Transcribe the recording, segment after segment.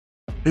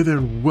Hey there,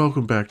 and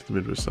welcome back to the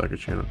Midwest Soccer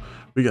Channel.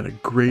 We got a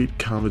great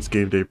Komets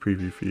game day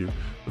preview for you.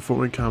 The Fort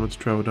Wayne Komets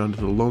travel down to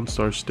the Lone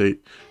Star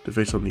State to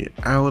face on the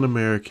Allen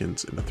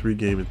Americans in a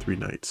 3-game and 3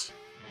 nights.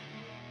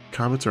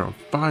 Komets are on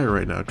fire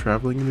right now,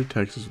 traveling into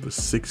Texas with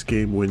a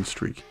 6-game win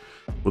streak.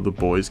 Will the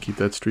boys keep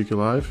that streak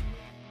alive?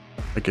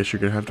 I guess you're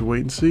going to have to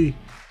wait and see.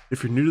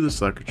 If you're new to the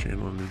soccer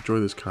channel and enjoy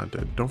this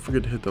content, don't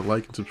forget to hit the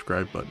like and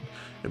subscribe button,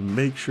 and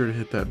make sure to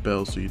hit that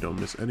bell so you don't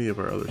miss any of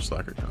our other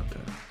soccer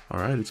content.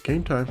 Alright, it's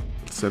game time.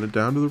 Let's send it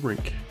down to the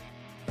rink.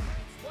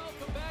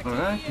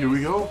 Alright, here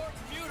we go.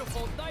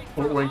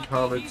 Fort Wayne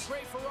Komets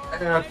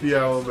at the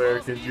Allen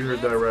Americans. You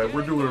heard that right.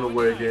 We're doing an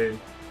away game.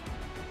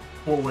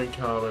 Fort Wayne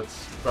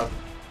Komets about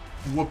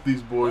to whoop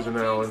these boys in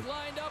Allen.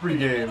 3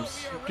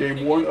 games.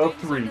 Game 1 of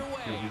 3. Here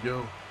we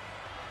go.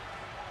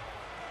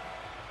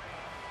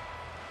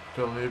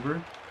 Phil Haber,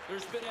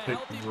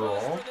 pick the draw.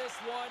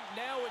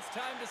 Now it's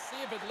time to see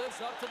if it lives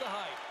up to the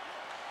hype.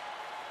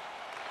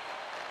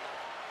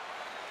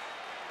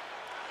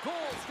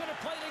 Gould's going to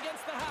play it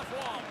against the half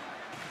wall.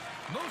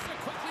 Moves it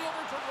quickly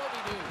over to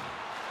Robidoux.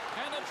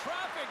 And the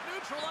traffic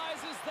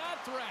neutralizes that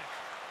threat.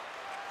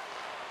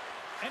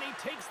 And he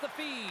takes the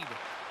feed.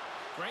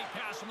 Great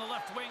pass from the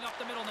left wing up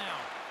the middle now.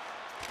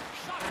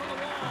 Shot from the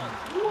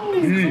wall.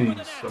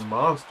 Jeez, a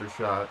monster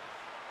shot.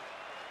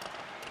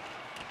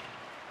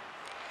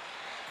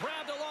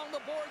 Grabbed along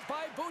the boards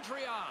by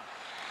Boudria.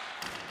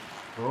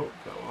 Oh,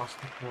 got lost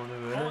the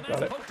corner there. Oh,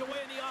 Got it. Poked away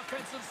in the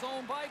offensive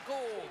zone by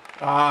Gould.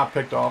 Ah,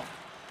 picked off.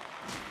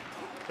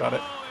 Got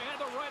it. Oh, he had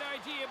the right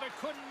idea, but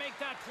couldn't make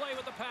that play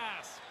with the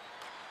pass.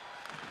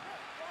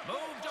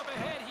 Moved up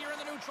ahead here in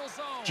the neutral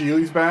zone.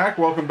 Geely's back.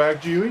 Welcome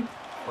back, Geely. And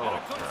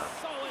a good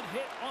solid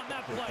hit on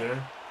that play. Okay.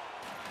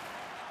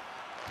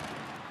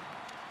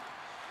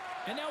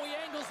 And now he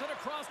angles it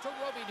across to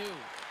Robidoux.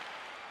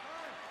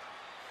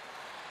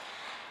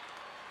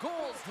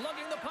 Gould's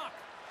lugging the puck.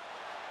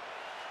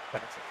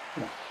 That's it.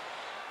 Come on.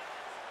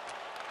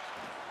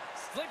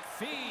 Slick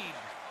feed.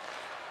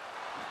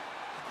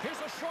 Here's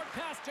a short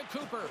pass to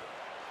Cooper.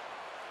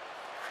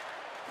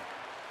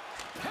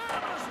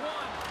 Hammers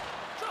one.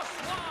 Just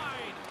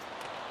wide.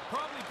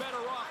 Probably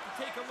better off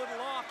to take a little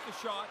off the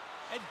shot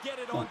and get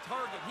it on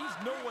target.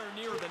 He's nowhere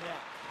near the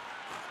net.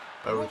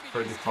 I was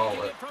afraid to call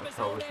it. I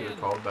probably should have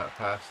called that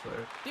pass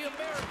there. The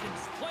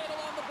Americans play it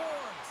along the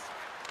boards.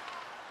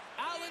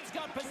 Allen's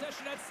got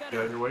possession at center. Get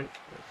out of your way.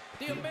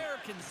 The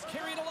Americans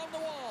carry it along the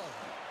wall.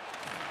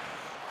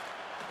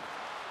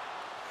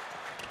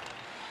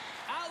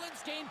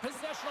 Allen's gained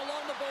possession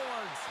along the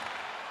boards.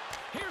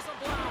 Here's a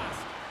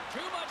blast.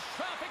 Too much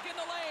traffic in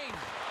the lane.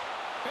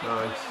 Big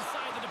play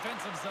inside the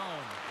defensive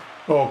zone.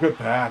 Oh, good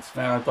pass,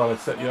 man. I thought I'd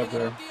set you up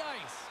there. Up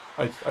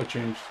the ice. I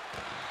changed.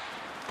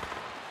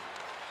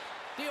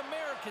 The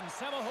Americans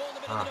have a hold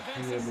of it in the He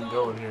defensive ain't been zone.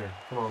 going here.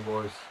 Come on,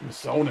 boys.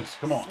 Misonus,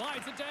 come on.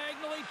 Slides it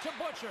diagonally to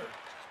Butcher.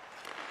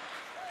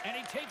 And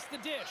he takes the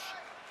dish.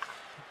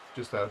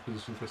 Just out of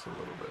position just a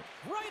little bit.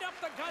 Right up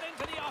the gut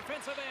into the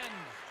offensive end.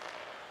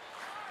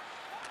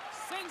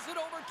 Sends it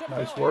over to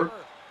Nice Phil work.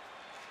 Haber.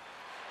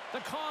 The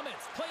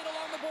Komets played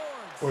along the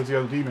boards. Where's the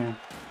other D-man?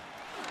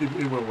 He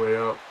went way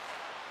up.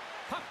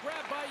 Puck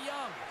grabbed by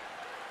Young.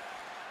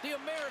 The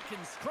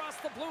Americans cross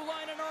the blue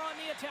line and are on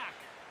the attack.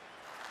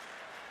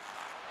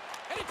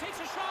 And he takes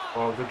a shot.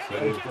 Oh, good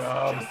save. Just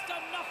job.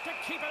 enough to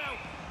keep it out.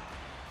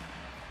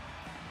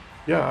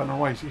 Yeah, I don't know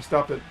why he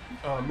stopped at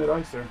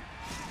mid-ice there.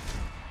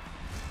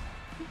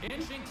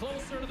 Inching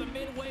closer to the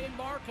midway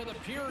mark of the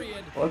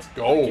period. Let's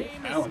go. The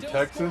game is Allen, still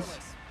Texas.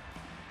 scoreless.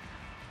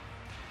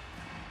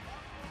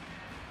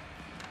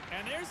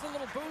 And there's a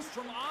little boost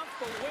from off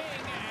the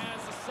wing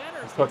as the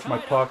centers Touch my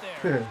tied puck.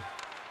 up there.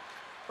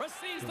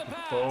 Receives the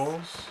pass.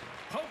 Balls.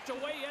 Poked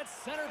away at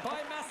center by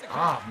Massacre.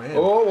 Ah, man.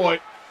 Oh, boy.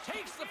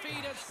 Takes the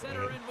feed at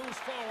center and moves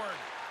forward.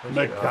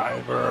 MacGyver.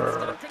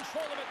 Got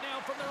control of it now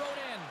from their own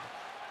end.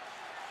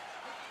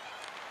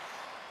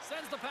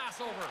 Sends the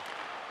pass over.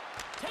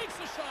 Takes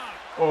a shot.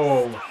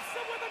 Oh, Stops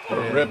it with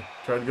a man. goal. Rip.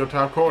 Tried to go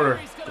top corner.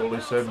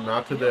 Goalie said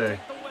not today.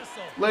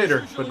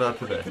 Later, but not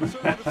today.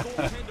 Conservative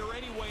goaltender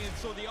anyway, and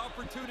so the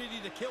opportunity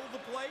to kill the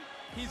play,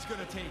 he's going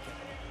to take it.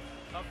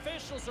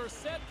 Officials are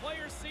set.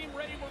 Players seem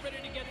ready. We're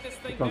ready to get this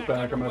thing Comes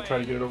back. I'm going to try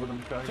to get it. it over to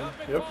MacGyver.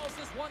 Dumping Yep. balls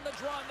has won the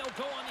draw, and they'll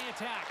go on the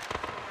attack.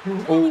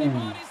 Oh. Too many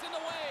bodies in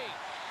the way.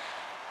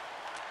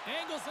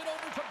 Angles it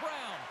over to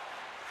Brown.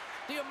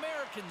 The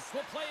Americans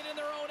will play it in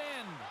their own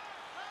end.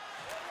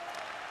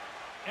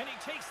 And he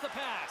takes the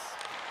pass.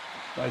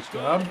 Nice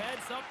Good job.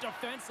 heads-up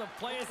defensive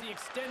play as he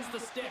extends the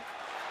stick.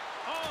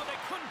 Oh, they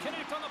couldn't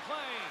connect on the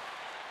play.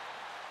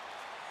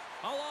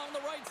 Along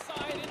the right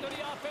side into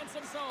the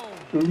offensive zone.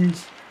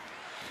 Booms.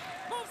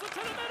 Moves it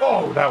to the middle.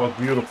 Oh, that was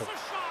beautiful. Takes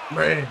a shot.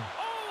 Man.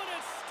 Oh, and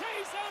it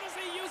stays out as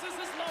he uses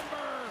his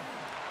lumber.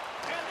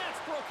 And that's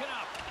broken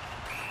up.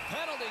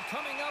 Penalty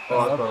coming up. Oh,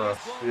 as the that's on play us.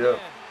 is blown Yep.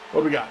 dead. What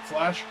do we got?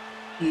 Slash?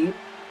 Yep.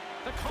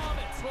 The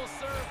Komets will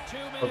serve 2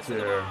 minutes What's in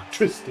the here? box.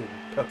 Tristan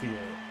Peltier.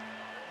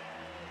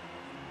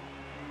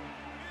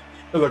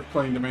 It looked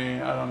clean to me.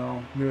 I don't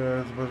know.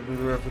 Yeah, it's supposed to be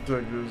the ref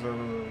detectives. I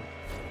don't know.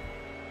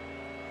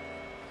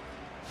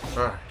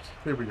 Alright,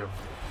 here we go.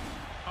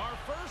 Our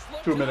first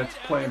look 2 minutes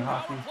tonight at playing the power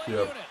hockey. play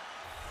Yep. unit.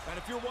 And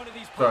if you're one of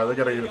these Sorry, they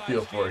gotta power get a play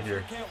feel guys, for it James, here.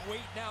 You can't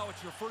wait now.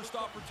 It's your first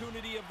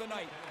opportunity of the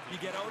night. You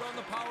get out on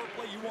the power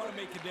play, you want to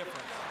make a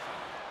difference.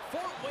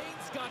 Fort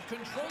Wayne's got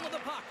control of the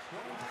puck.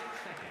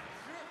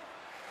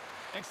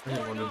 When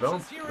Exploring they options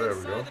don't, here there we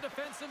inside go. the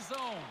defensive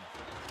zone.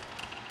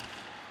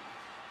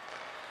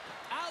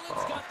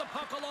 Allen's got the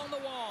puck along the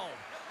wall.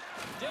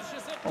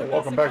 Dishes it to Oh,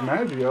 welcome back,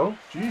 Mexico. Maggio.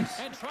 Jeez.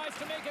 And tries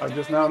to make a I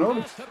just now diagonal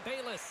noticed. pass to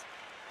Bayless.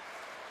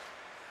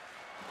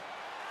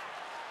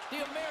 The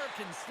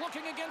Americans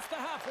looking against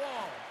the half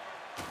wall.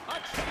 A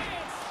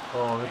chance.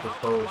 Oh, hit the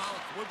post.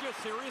 Would you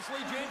seriously,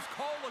 James,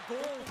 call a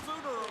goal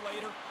sooner or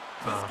later?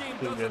 This Nah, game didn't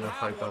get doesn't enough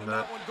have height one, on and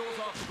that. that one goes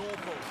off the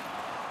goalpost.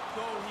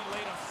 Though he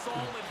laid a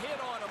solid hit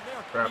on him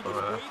there. Crap He was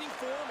on that. waiting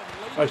for him and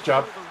laid Nice the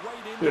job. shoulder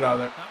right into Get out him. of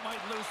there. That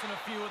might loosen a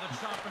few of the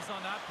choppers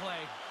on that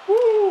play.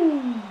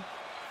 Woo!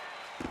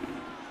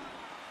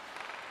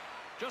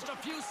 Just a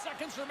few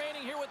seconds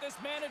remaining here with this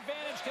man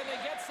advantage. Can they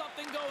get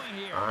something going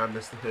here? I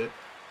missed the hit.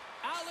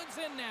 Allen's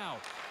in now.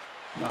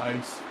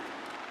 Nice.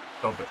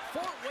 Dump it.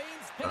 Fort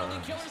Wayne's penalty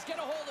killers get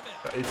a hold of it.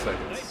 8 They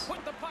seconds.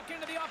 put the puck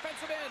into the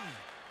offensive end.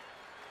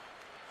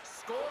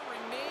 Score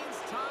remains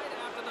tied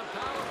after the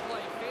power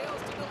play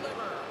fails to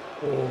deliver.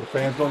 Oh,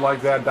 fans don't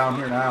like that down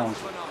here now.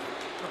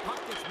 The puck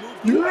gets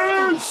moved.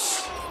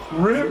 Yes!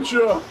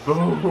 Rimja!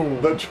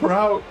 Boom. The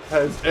drought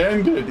has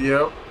ended.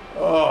 Yep.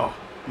 Oh,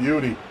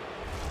 beauty.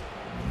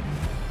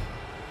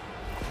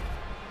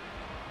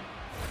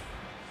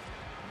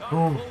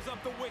 Boom. Close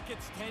up the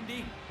wickets,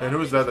 Tendy. And who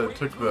was that that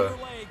took the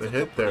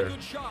hit there?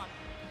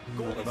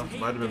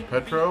 Might have been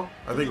Petro?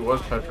 I think it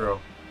was Petro.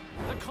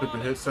 Took the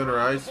hit center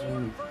ice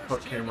and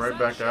puck came right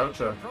back out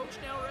to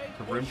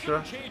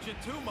Rimsha. Change it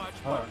too much,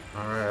 Alright.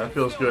 Alright, that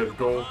feels good.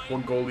 Goal,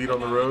 1 goal lead on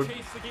the road.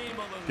 chase the game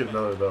a little Get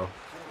another though.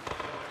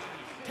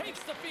 Takes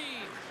the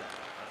feed.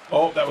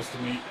 Oh, that was to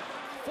me.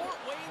 Fort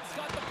Wayne's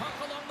got the puck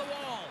along the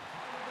wall.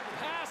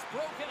 Pass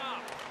broken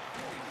up.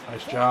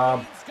 Nice Fort job.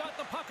 Wayne's got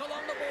the puck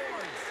along the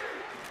boards.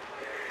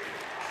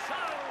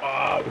 Shot.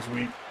 Ah, it was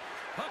weak.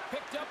 Puck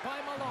picked up by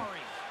Mallory.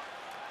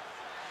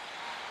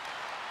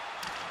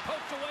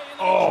 Poked away in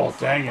the Oh, neutral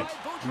dang zone it.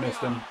 by Boudreaux.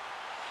 Missed him.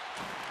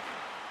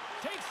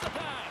 Takes the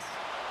pass.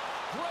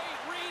 Great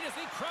read as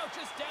he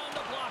crouches down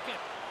to block it.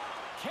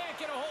 Can't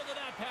get a hold of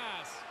that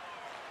pass.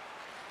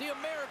 The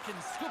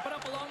Americans scoop it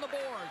up along the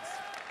boards.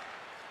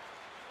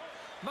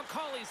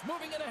 McCauley's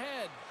moving it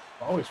ahead.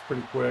 Always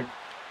pretty quick.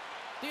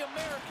 The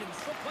Americans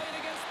still playing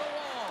against the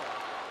wall.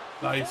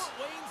 Nice.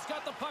 Fort Wayne's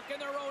got the puck in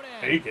their own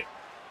end. Take it.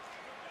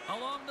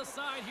 Along the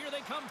side, here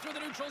they come through the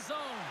neutral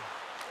zone.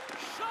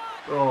 Shot!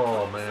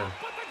 Oh man.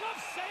 But the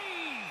glove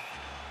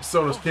save!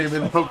 Sonos came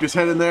in, poked his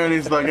head in there, and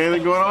he's like,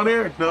 anything going on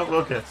here? Nope,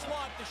 okay.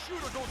 slot. The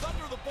shooter goes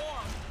under the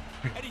bar,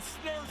 and he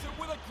snares it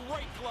with a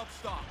great glove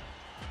stop.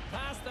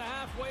 Past the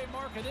halfway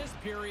mark of this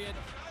period,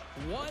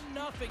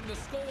 1-0 to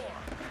score.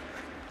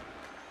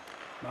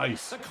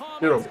 Nice. The Get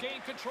Komets over.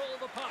 gain control of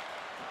the puck.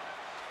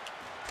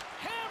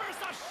 Hammers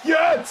the shot!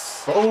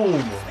 Yes! Boom!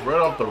 Right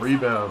off the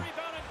rebound.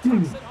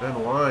 Rebound and tucks it And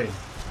home. line.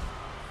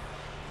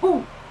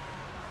 Woo.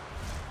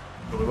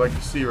 What we like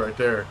to see right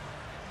there.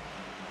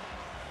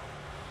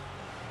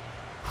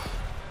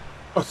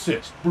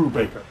 Assist.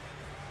 Brubaker.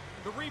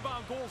 The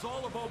rebound goal's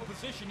all about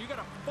position. You got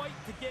to fight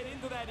to get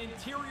into that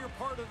interior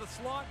part of the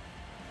slot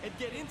and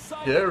get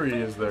inside. There he the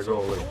is, their defense.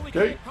 goalie. You only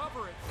Okay. can't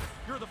cover it.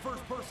 You're the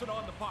first person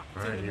on the puck.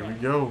 It's in Alright, the here we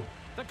net. go.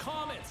 The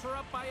Komets are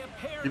up by a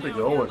pair Keep it now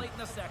here going. late in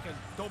the second.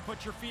 Don't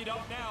put your feet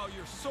up now.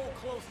 You're so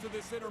close to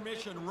this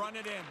intermission. Run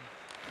it in.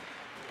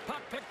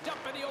 Puck picked up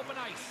in the open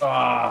ice.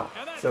 Ah,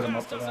 And that set him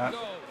pass up for doesn't that.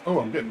 go. Oh,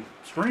 I'm getting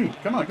screened.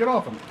 Come on, get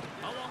off him.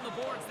 Along the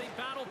boards, they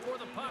battle for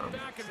the puck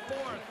back and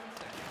forth.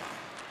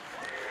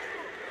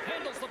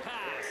 Handles the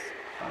pass.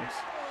 Nice.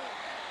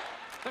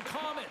 The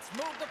Komets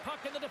move the puck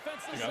in the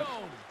defensive got it.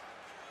 zone.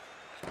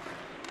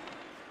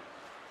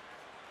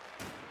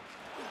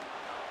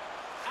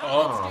 Oh,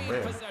 Allen's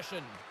gained man.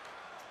 possession.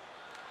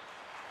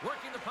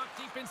 Working the puck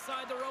deep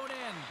inside their own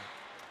end.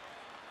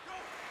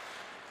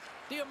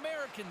 The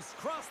Americans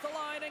cross the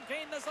line and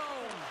gain the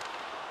zone.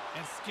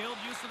 And skilled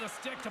use of the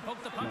stick to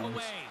poke the puck Nice.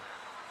 away.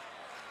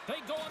 They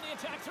go on the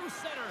attack through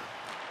center.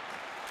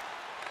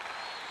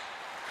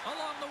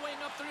 Along the wing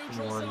up the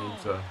neutral One zone.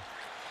 needs a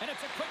And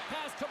it's a quick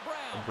pass to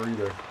Brown.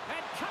 breather.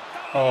 And cut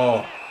the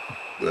Oh.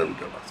 There we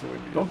go. That's what we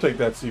need. Don't take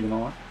that, Stephen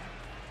Owen.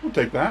 Don't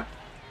take that.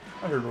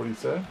 I heard what he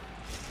said.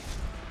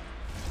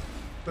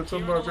 That's Here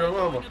some in the line,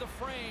 Barcelona. into the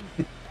frame.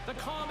 The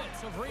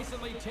Komets have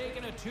recently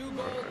taken a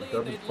 2-goal lead.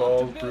 Devin They'd love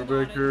Falls, to build on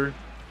it. Brubaker.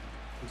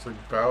 Looks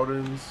like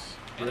Bowden's.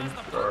 And as the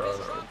puck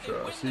is dropped, they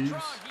win the Sieves.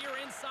 draw here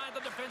inside the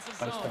defensive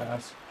Nice zone.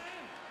 pass.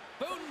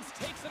 Bowden's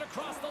takes it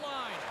across the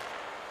line.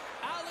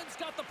 Allen's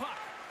got the puck.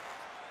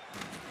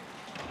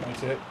 Nice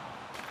hit.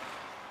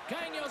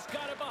 Gagno's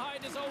got it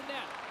behind his own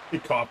net. He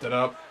coughed it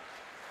up.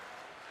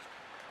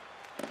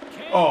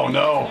 Can't Oh, get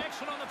no.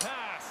 connection on the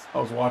pass. I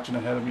was watching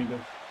ahead of me to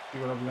see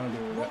what I was going to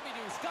do with it.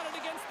 Robidoux got it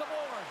against the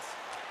boards.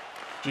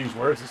 Jeez,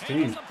 where's his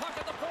Handles team? the puck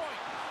at the point.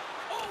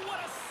 Oh, what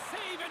a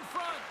save in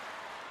front.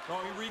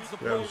 Oh, he reads the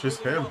Yeah, it was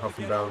just him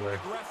huffing down there.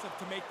 Aggressive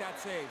to make that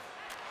save.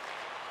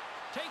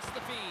 Takes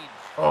the feed.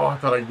 Oh, I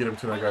thought I could get him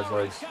to that guy's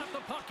Mallory's legs. got the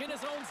puck in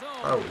his own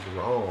zone. I was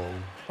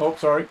wrong. Oh,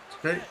 sorry.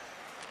 Okay. Nice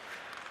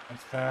And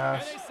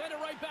pass. they send it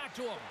right back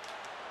to him.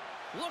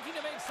 Looking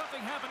to make something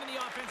happen in the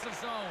offensive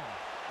zone.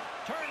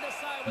 Turned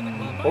aside with the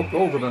glove. by Poked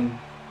over Perry. them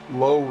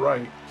low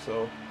right,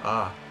 so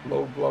Ah.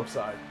 low glove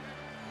side.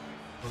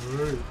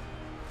 Alright.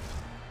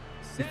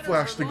 He Centers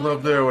flashed the are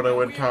glove lined there up when I and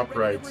went we are top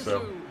ready to right, so.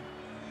 resume.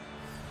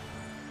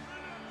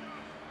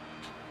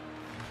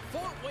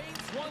 Fort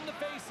Wayne's won the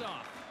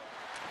faceoff.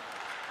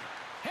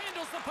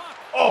 Handles the puck.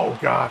 Oh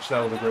gosh,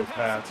 that was a great That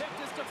pass. attempt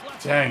is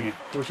deflected. Dang it.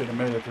 Wish I'd have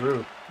made it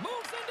through.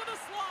 Moves into the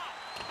slot.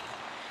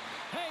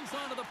 Hangs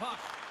onto the puck.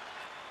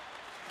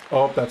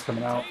 Oh, that's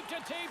coming out. Tape to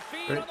tape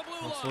feed Okay, on the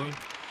blue that's line. one.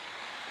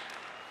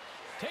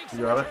 Takes You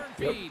the got it? return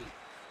Yep. feed.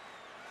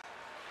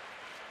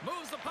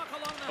 Moves the puck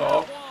along the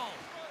Oh. half wall.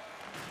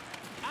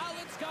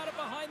 Allen's got it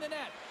behind the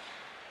net.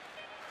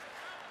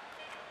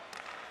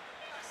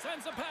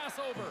 Sends a pass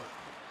over.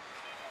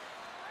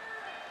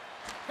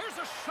 Here's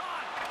a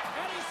shot,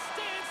 and he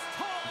stands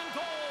tall in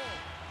goal.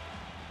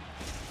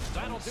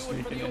 That'll do it for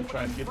Sneaking the in,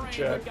 trying to opening get the frame.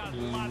 check. We've got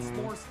lots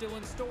more still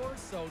in store,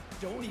 so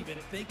don't even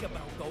think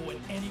about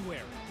going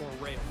anywhere for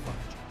a rail punch.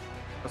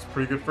 That's a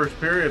pretty good first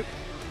period.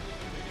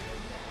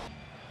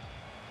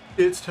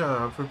 It's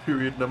time for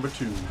period number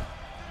 2.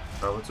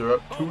 Komets are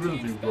up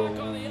 2-0. Back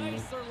on the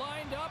ice, they're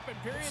lined up,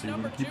 and period See if we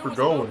number can keep 2 her is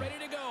about going. ready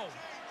to go.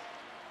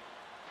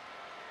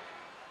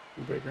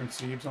 Baker and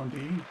Steves on D.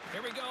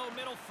 Here we go,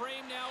 middle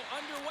frame now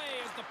underway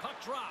as the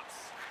puck drops.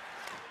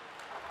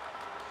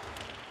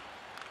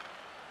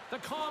 The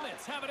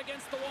Komets have it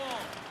against the wall.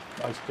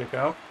 Nice kick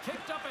out.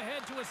 Kicked up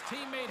ahead to his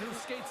teammate who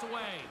skates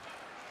away.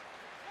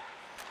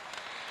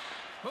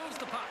 Moves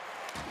the puck.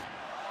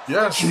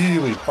 Yes!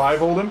 Geely,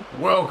 5-0 him.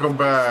 Welcome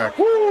back!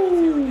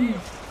 Woo!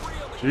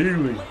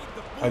 Geely.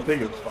 I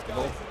think it was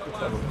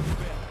 5-0.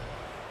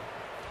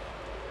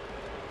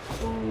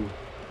 Ooh.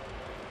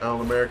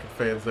 Allen American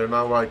fans, they're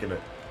not liking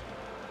it.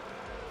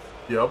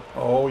 Yep.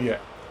 Oh yeah.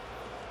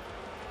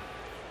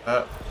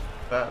 That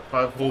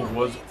 5-hole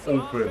was Leads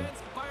open. offense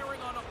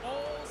firing on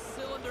all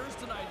cylinders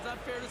tonight. Is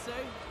that fair to say?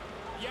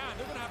 Yeah,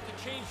 they're going to have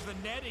to change the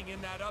netting in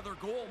that other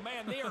goal.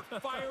 Man, they are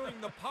firing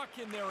the puck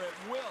in there at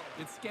will.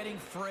 It's getting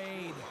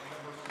frayed.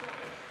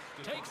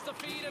 Takes the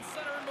feed at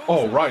center and moves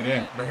Oh, it right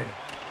ahead. in. Man.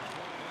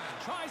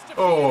 Tries to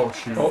Oh, feed it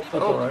shoot. to Oh, Steve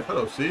that's all right.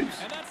 Hello, Steves.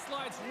 And that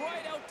slides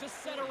right out to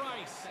center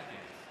ice.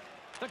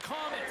 The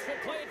Komets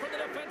will play it from the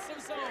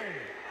defensive zone.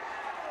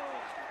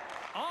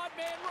 Odd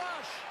man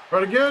rush.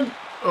 Right again.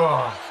 Oh,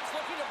 Allen's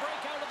looking to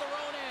break out of their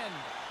own end.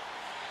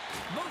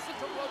 Moves it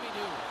to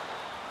Robidoux.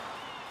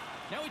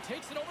 Now he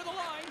takes it over the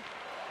line.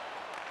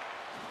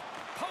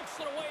 Pokes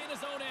it away in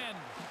his own end.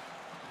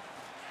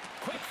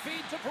 Quick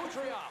feed to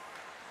Boudreau.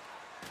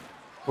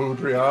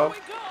 Boudreau.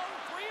 Here we go.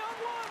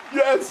 3-on-1.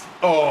 Yes.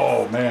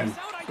 Oh man. He's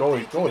out. I Goalie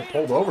think he made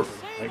pulled a over tough for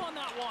the save thing. on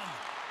that one.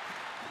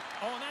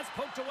 Oh, and that's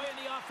poked away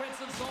in the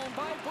offensive zone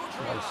by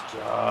Boudreau. Nice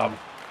job.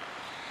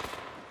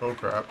 oh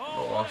crap. I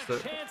Oh, lost what a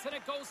it. chance, and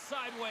it goes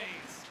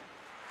sideways.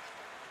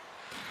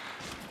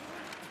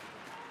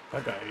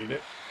 That guy ate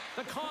it.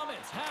 The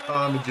Komets have it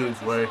On in the Julie's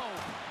offensive way. zone.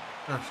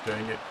 Gosh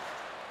dang it.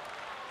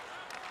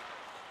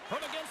 From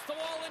against the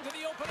wall into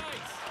the open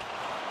ice.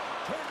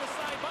 Turned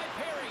aside by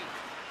Perry.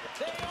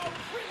 They are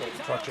really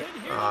Don't touch talented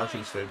it. here Ah, I should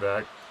have tonight. stayed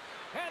back.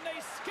 And they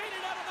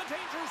skated out of the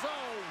danger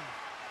zone.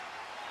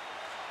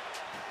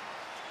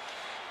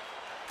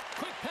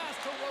 Quick pass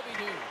to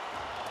Robidoux.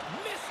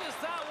 Misses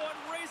that one,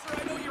 Razor.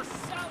 I know you're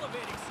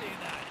salivating seeing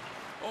that.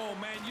 Oh,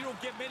 man, you don't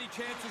get many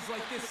chances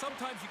like this.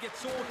 Sometimes you get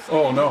so excited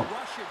Oh, no. you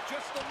rush it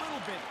just a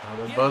little bit. Oh,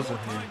 they're He had buzzing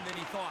more here. time than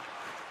he thought.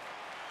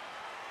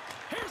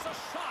 Here's a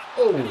shot.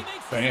 Oh, and he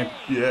makes the bam.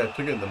 save. Yeah,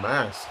 took it in the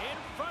mask. In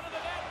front of the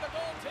net, the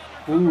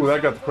goaltender Ooh, covers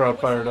that got up the crowd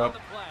for a whistle fired on up. the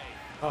play.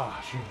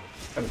 Ah, shoot.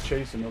 Kind of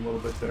chasing a little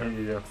bit there.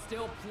 Yeah.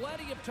 Still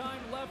plenty of time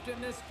left in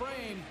this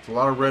frame. It's a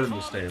lot of red in the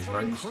Komets stands. are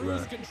Not in used to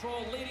cruise that.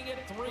 control, leading it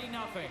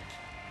 3-0.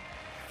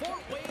 Fort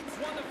Wayne's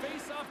won the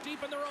face-off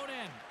deep in their own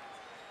end.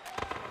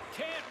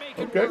 Can't make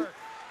it Okay. work.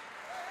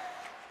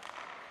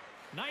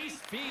 Nice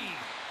feed.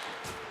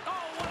 Oh,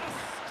 what a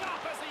stop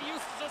as he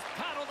uses his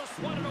paddle to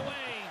swat it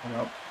away.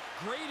 Yep.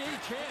 Great A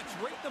chance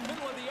right in the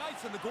middle of the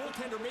ice, and the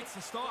goaltender makes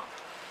the stop.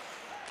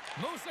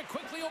 Moves it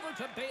quickly over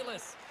to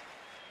Bayless.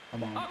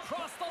 Come on.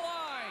 Across the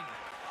line.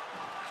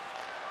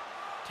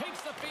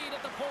 Takes the feed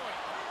at the point.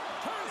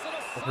 Turns it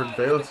aside. I've heard with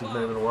Bayless' the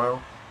name in a glove.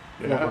 while.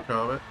 Yeah.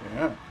 Former Komet.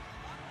 Yeah.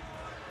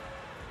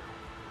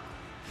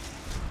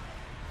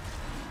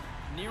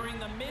 Nearing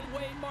the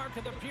midway mark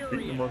of the Beating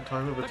period. them on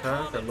time of The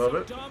attack. I Komets love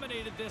have it.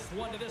 dominated this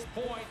one to this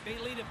point. They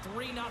lead it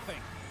 3-0.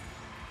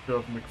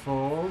 Jeff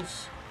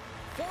McFalls.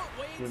 Fort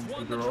Wayne's Wins the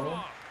won the draw.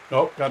 draw.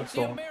 Oh, got it The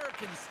stolen.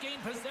 Americans gain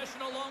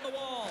possession along the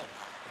wall.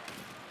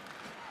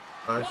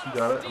 Nice, What you a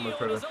got it. I'm steal gonna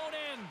try in his to own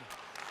end.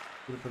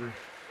 put her.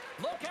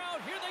 Look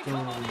out, here they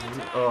come on the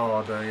attack.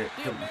 Oh, dang it.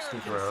 The Couldn't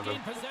sneak Americans around gain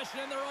him. possession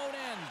in their own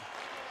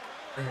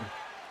end.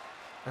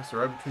 That's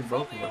right between From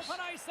both the of us. open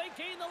ice, they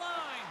gain the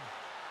line.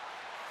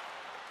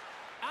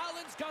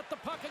 Allen's got the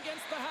puck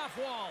against the half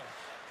wall.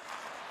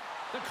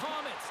 The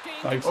Komets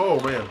gain Nice. Oh,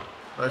 man.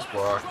 Nice What a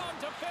block. strong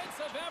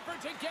defensive effort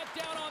to get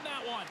down on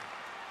that one.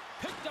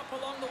 Picked up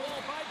along the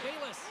wall by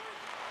Bayless.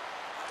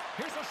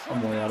 Here's a short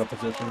I'm way pass out of to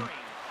position. Mallory.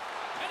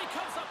 And he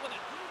comes up with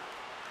it.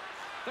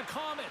 The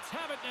Komets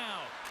have it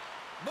now.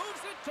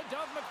 Moves it to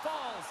Dove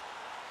McFalls.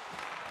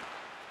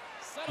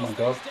 Settles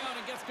Dove. things down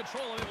and gets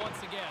control of it once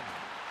again.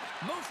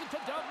 Moves it to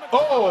Dove McFalls.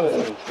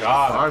 Oh,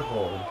 God. Five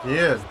hole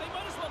again. They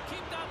might as well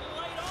keep that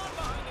light on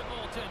behind the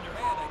goaltender.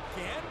 And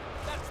again,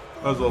 that's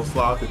That was a little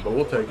sloppy, but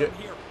we'll take it.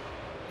 here.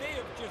 They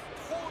have just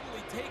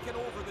totally taken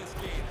over this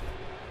game.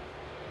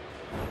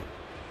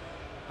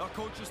 Now,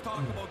 coach is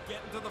talking about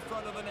getting to the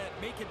front of the net,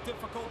 make it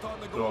difficult on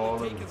the goal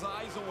to take his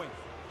eyes away.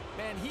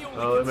 Man, he only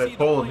Oh, can they see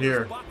pull the him players'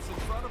 here. butts in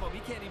front of him. He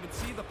can't even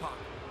see the puck.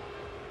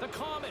 The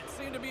Komets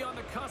seem to be on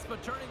the cusp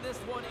of turning this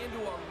one into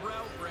a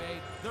rout, Ray.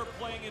 They're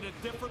playing at a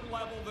different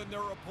level than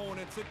their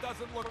opponents. It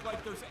doesn't look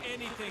like there's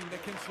anything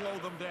that can slow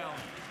them down.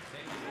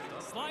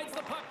 Slides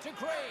the puck to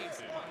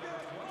Graves.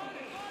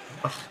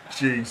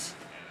 Jeez.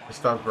 I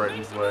stopped right in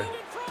his way. In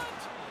front.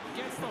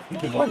 Gets the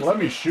He's full like, let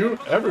me shoot.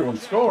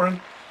 Everyone's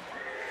scoring.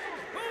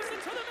 moves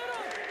it to the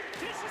middle.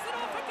 Dishes it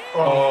off again.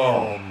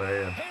 Oh,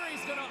 man.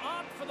 Harry's gonna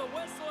opt for the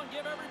whistle and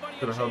give everybody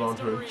Could a have held on chance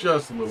to to it breathe.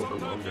 just a little bit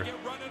Sometimes you longer.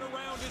 get running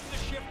around as the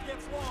shift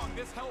gets long.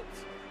 This helps.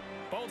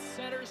 Both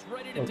centers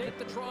ready to take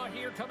the draw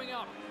here coming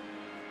up.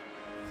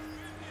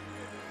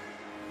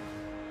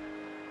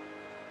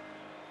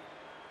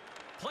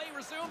 Play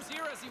resumes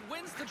here as he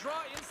wins the draw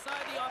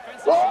inside the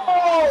offensive zone.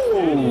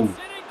 Oh!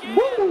 It's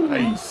in again.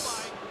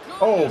 Nice. Oh, my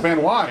Oh, goodness.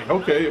 Van Wy.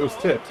 Okay, it was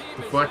tipped. Team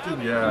is Deflected?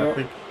 having Yeah, I it.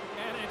 think.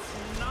 And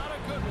it's not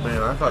a good one.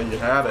 Man, I thought you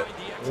had it.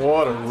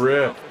 What a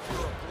rip. If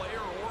you're a player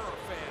or a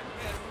fan.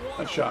 And what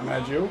That a shot,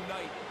 Maggio. wrong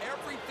night.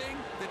 Everything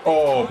that they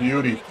Oh, tried to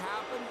beauty. make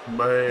happen has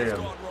Man.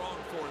 gone wrong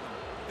for them.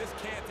 This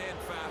can't end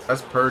fast.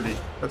 That's Purdy.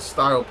 That's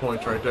style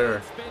points right there.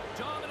 It's been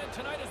dominant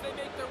tonight as they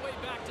make their way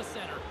back to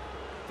center.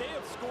 They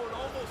have scored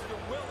almost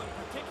at will, in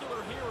particular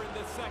here in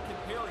this second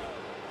period.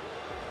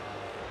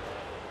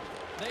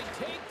 They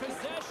take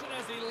possession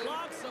as he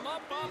locks him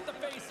up off the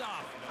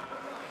faceoff.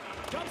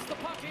 Dumps the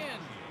puck in.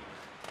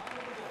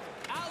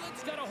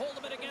 Allen's got a hold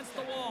of it against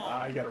the wall.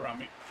 I got around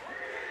me.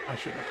 I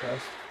shouldn't have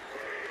pressed.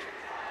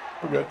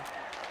 We're good.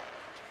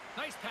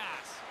 Nice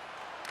pass.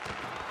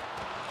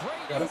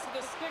 Great Got use it. of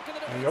the stick in the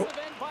There you go.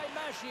 defensive end by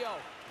Maggio.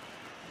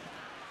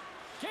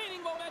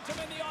 Gaining momentum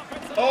in the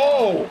offensive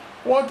Oh! end.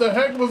 What the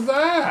heck was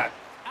that?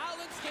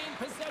 Allen's gained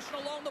possession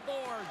along the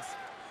boards.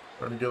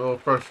 Starting to get a little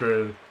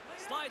frustrated.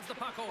 Slides the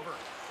puck over.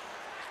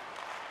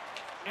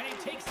 And he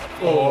takes the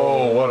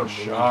Oh, what a move.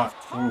 shot.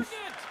 target. Oof.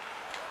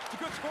 It's a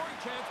good scoring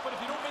chance, but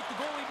if you don't make the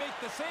goalie make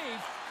the save,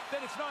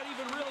 then it's not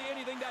even really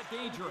anything that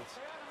dangerous.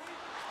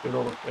 Get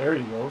over. There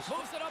he goes.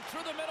 Moves it up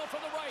through the middle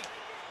from the right.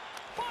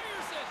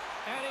 Fires it.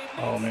 And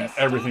he Oh, makes man. the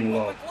stop Everything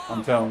with low. the glove.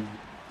 I'm telling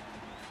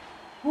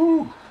you.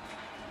 Woo.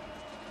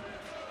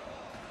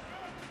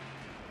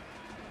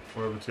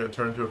 What if it's going to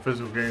turn into a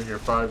physical game here?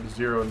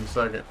 5-0 in the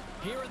second.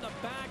 Here in the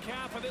back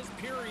half of this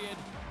period,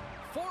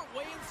 Fort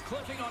Wayne's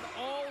clicking on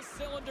all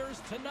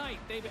cylinders tonight.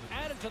 They've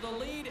added to the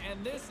lead,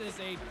 and this is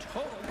a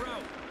total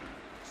rout.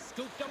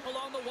 Scooped up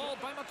along the wall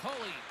by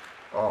McCauley.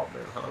 Oh,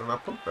 man. How did I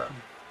not put that?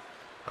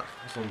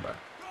 This one back.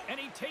 And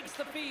he takes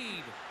the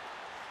feed.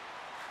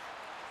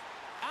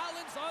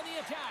 Allen's on the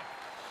attack.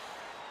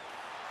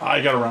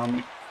 I got around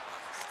me.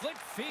 Split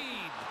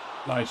feed.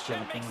 Nice job.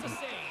 And makes the Anthony.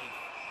 save.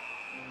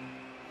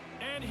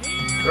 And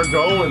here They're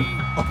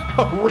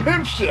going.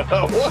 Rim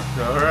shot. What?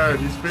 All right.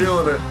 He's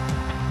feeling it.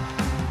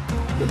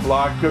 Good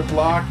block. Good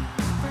block.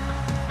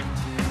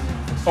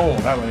 Oh,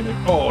 that landed.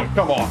 Oh,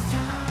 come on.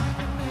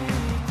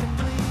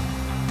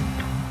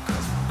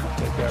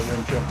 Take that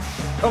rim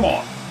shot. Come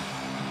on.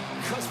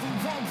 Cause we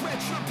want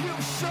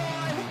retribution.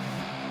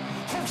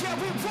 Oh yeah,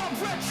 we want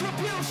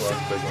retribution.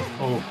 Well, big one.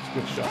 Oh,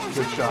 good shot.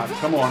 Good shot.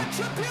 Come on.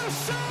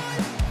 Retribution.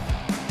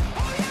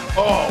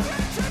 Oh.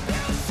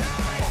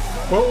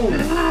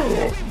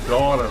 Oh.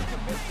 Got him.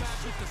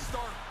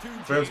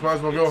 Fans might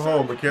as well go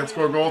home. We can't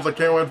score goals. I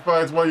can't win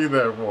fights. What are you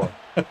there for?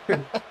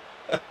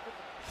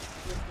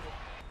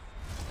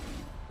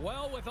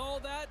 Well, with all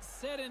that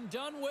said and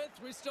done with,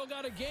 we still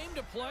got a game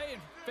to play,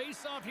 and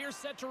face-off here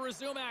set to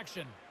resume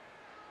action.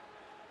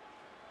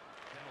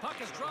 Puck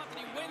is dropped,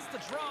 and he wins the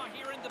draw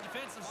here in the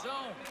defensive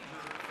zone.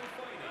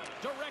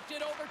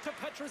 Directed over to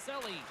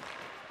Petrozelli.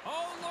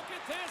 Oh, look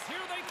at this. Here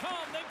they come.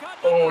 They've got...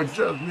 Oh, he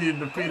just needed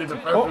defeated the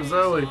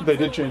Petrozelli. They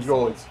did change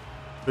goalies.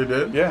 They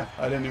did? Yeah,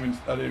 I didn't even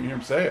hear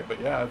him say it,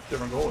 but yeah, it's a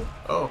different goalie.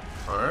 Oh,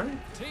 all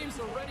right. Teams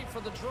are ready for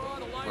the draw.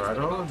 The Lions Right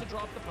are on. about to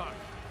drop the puck.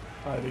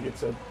 I think it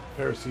said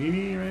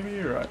Parasini, maybe,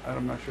 or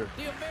I'm not sure.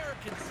 The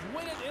Americans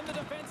win it in the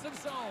defensive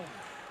zone.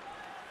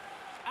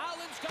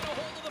 Allen's got a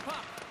hold of the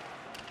puck.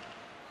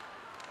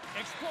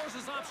 Explores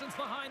his options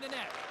behind the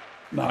net.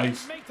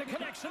 Nice. Make the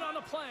connection on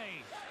the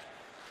play.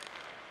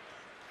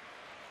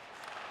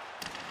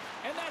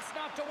 And that's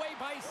knocked away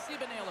by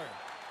Siebenhaler.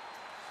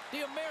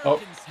 The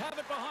Americans have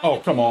it behind Oh,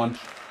 the come on. cage.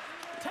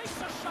 Takes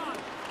a shot.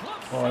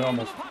 Glove Oh, I save, almost- and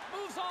the puck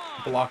moves on.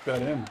 Block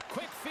that in.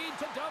 Quick feed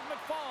to Doug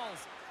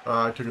McFalls.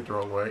 I took it the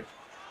wrong way.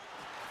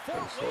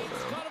 Fort slow Wayne's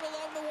down. got it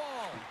along the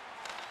wall.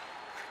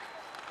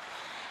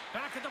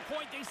 Back at the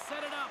point, they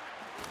set it up.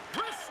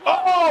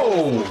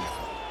 Oh!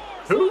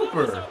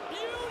 Hooper!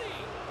 Beauty.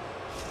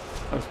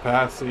 Nice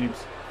pass, Siebes.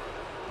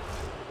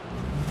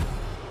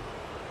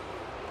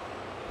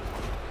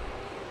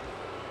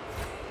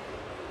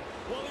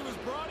 Well, he was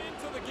brought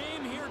into the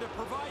game here to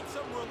provide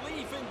some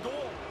relief in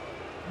goal.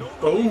 No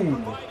Boom.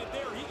 relief provided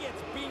there. He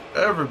gets beat.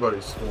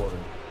 Everybody's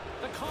scoring.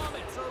 The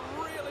Komets are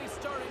really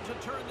starting to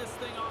turn this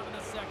thing on in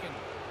a second.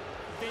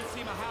 They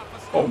seem a half a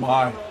step Oh,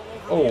 my. further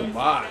all over Oh, the ice.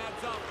 my. It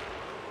adds up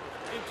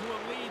into a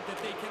lead that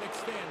they can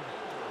extend.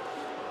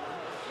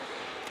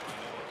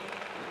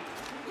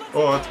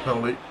 Oh, that's a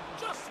penalty.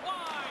 Just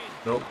wide.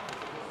 Nope.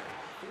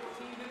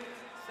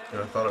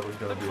 Yeah, I thought it was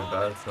going to be a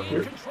bad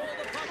penalty. Control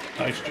the puck against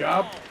Nice the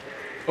job.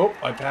 wall.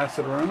 Oh, I passed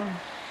it around.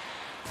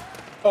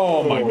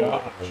 Oh, my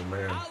God. Oh,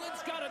 man.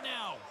 Allen's got it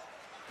now.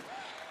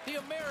 The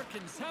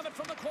Americans have it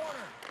from the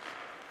corner.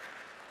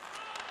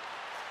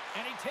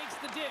 And he takes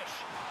the dish.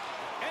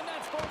 And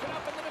that's broken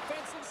up in the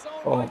defensive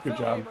zone. Oh, by good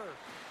job. Fellhaber.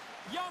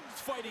 Young's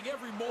fighting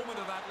every moment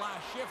of that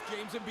last shift,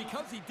 James, and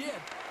because he did,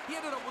 he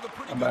ended up with a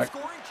pretty I'm good back.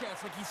 scoring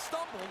chance. Like, he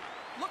stumbled,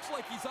 looks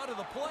like he's out of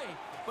the play,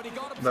 but he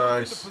got himself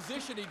Nice. into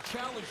position. He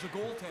challenged the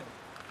goaltender.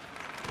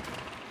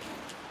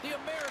 The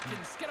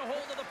Americans get a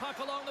hold of the puck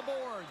along the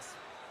boards.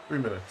 3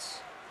 minutes.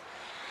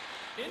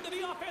 Into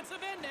the offensive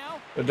end now.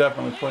 They're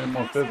definitely playing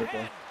more physical.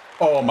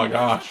 Oh, my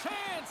gosh.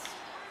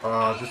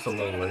 Chance. Just a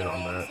little late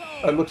on that.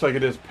 That looks like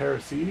it is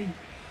Parasini.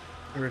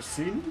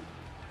 Racine?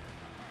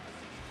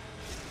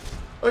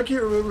 I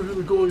can't remember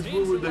who the goalies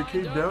were when they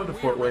came down to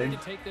Fort Wayne. To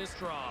take this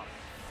draw.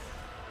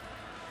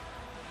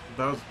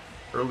 That was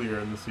earlier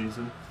in the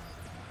season.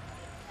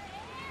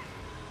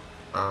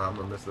 I'm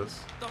gonna miss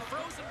this. The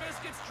frozen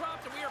biscuits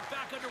dropped, and we are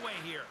back underway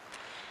here.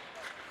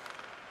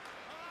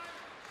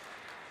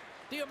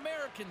 The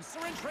Americans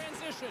are in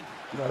transition.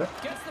 Got it?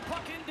 Gets the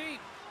puck in deep.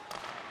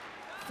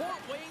 Fort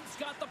Wayne's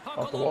got the puck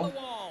Off the along wall. the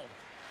wall.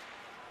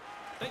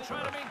 They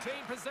try to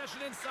maintain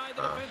possession inside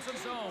the defensive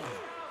zone.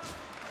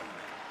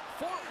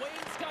 Fort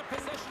Wayne's got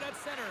possession at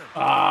center.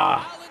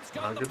 Allen's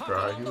got the Good puck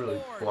try. along He the really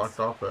boards. blocked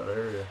off that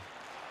area.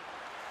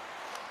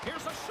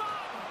 Here's a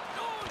shot.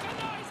 Oh,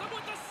 denies him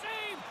with the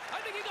save.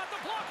 I think he got the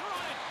blocker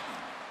on it.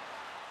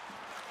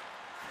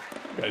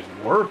 You guys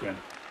are working.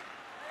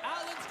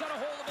 Allen's got a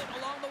hold of it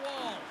along the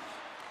wall.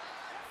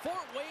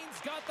 Fort Wayne's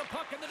got the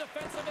puck in the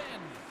defensive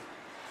end.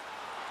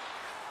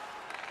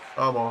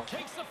 I'm off.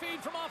 Takes the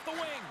feed from off the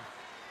wing.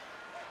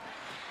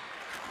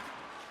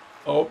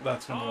 Oh,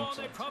 that's going to Oh, look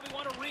they sense. probably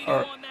want to read All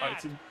you right, on that.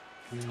 icing.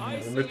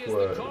 Icing it is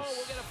the call. was.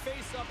 We'll get a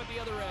face-up at the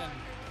other end.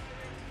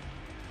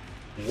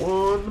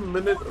 1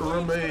 minute Fort Wayne's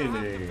gonna have to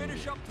remaining.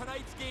 finish up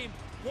tonight's game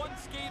one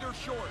skater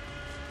short.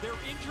 Their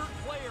injured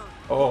player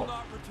Oh, will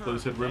not return. So they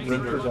said Thanks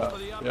Rim very Rimmer's much out. for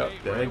the Yep,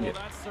 update, Ray. dang Well, it.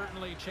 that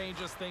certainly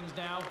changes things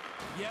now.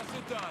 Yes,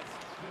 it does.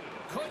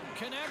 Couldn't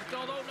connect,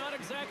 although not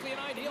exactly an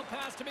ideal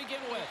pass to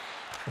begin with.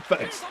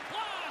 Thanks. Here's a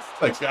blast.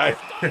 Thanks, guy.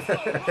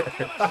 Stutzlo rocking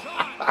him a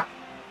shot.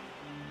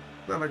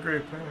 Not a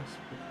great pass.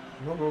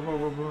 Blah, blah, blah,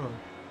 blah, blah.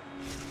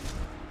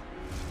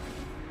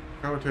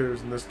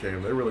 Commentators in this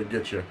game, they really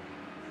get you.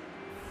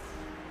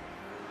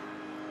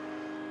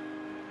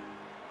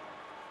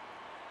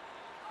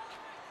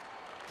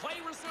 Play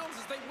resumes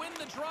as they win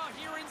the draw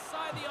here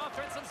inside the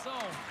offensive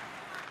zone.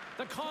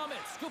 The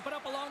Komets scoop it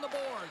up along the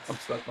boards. I'm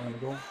stuck behind the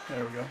goal.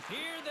 There we go.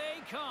 Here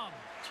they come.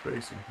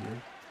 Spacing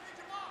here.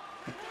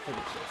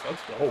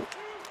 Let's go.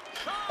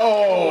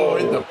 Oh,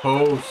 in the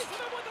post. Places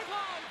it with the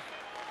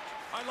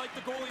glove. I like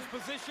the goalie's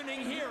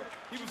positioning here.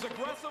 He was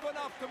aggressive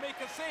enough to make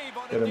a save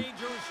on Get a him.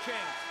 dangerous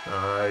chance.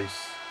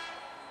 Nice.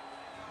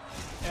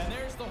 And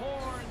there's the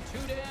horn.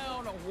 2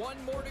 down,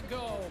 1 more to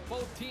go.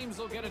 Both teams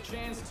will get a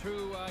chance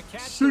to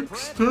catch their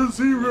breath.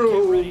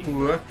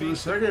 6-0 after the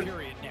second.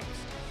 Period next.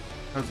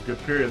 That's a good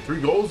period.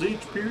 3 goals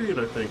each period,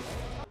 I think.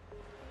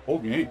 Whole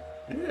game.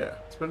 Yeah,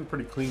 it's been a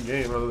pretty clean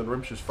game other than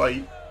Rimsh's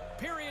fight.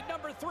 Period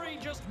number 3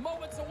 just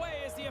moments away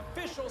as the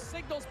official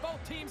signals both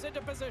teams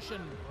into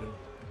position.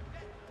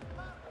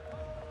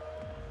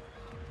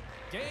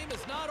 Game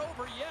is not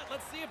over yet.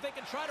 Let's see if they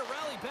can try to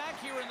rally back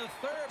here in the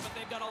third, but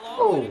they've got a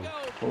long way to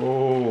go.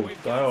 Oh,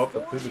 We've dial got up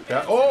the 40 pivot.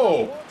 minutes Oh!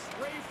 in the books.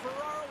 Ray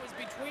Ferraro is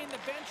between the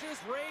benches.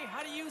 Ray,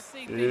 how do you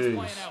see things Jeez.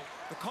 playing out?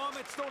 The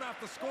Komets don't have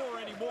to score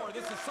anymore.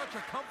 This is such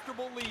a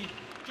comfortable lead.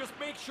 Just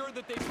make sure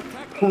that they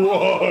protect the puck and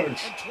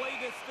Crunch. play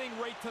this thing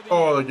right to the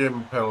Oh, end. they gave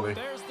him a penalty.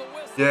 There's the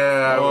whistle.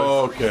 Yeah, I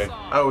was, Okay.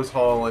 I was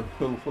hauling.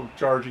 Little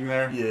charging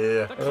there.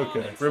 Yeah. The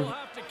Okay. Komets will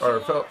have to Or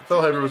kill off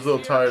Fellhaber was a little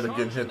here, tired of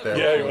getting charging hit the there.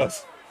 Yeah, he goal.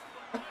 was.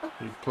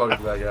 He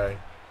plugged that guy.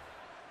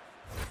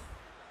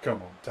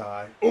 Come on,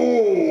 Ty.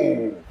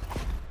 Oh!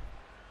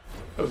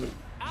 That was a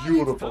Allen's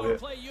beautiful power hit.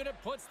 play unit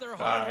puts their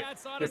hard Alright,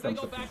 hats on here as they comes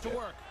go the back to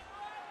feedback. work.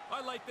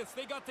 I like this.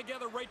 They got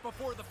together right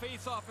before the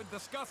face-off and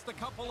discussed a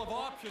couple of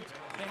options.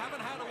 They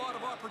haven't had a lot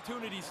of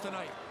opportunities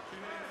tonight.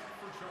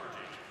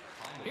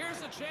 Here's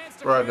a chance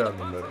to Right clear down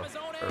the puck middle. from his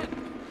own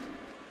end.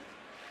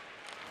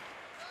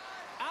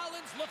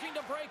 Allen's looking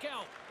to break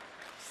out.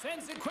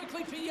 Sends it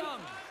quickly to Young.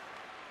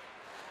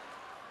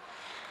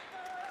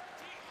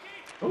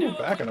 Oh,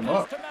 backing him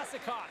up. To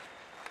Massicott.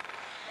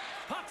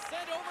 Puck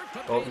sent over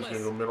to Oh, he's gonna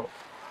Bayless. go middle.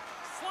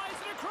 Slides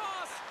it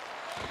across.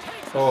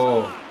 Takes the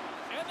Oh. shot.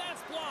 And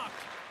that's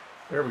blocked.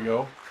 There we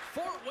go.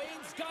 Fort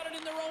Wayne's got it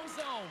in their own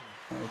zone.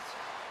 Nice.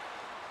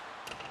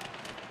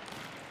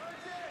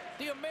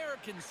 The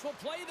Americans will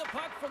play the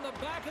puck from the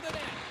back of the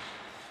net.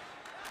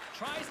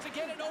 Tries to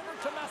get it over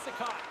to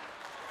Massicott.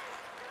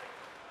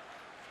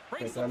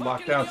 Brings Get the that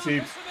puck lockdown, into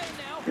the Seeps.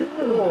 offensive end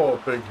now. Oh,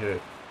 big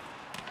hit.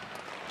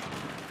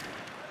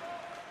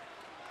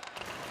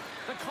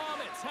 The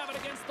Komets have it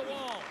against the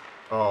wall.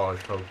 Oh, I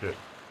poked it.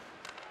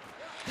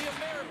 The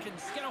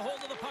Americans get a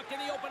hold of the puck in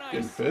the open Getting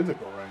ice.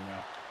 physical right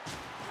now.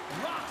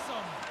 Rocks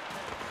them.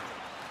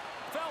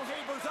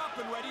 Fellhaber's up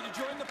and ready to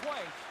join the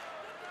play.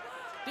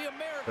 The Hey,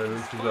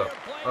 Americans this is fire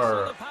up. blanks Or,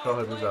 on the power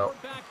Fellhaber's play. out.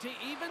 We're back to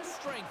even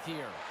strength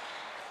here.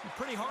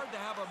 Pretty hard to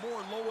have a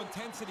more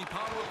low-intensity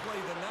power play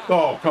than that.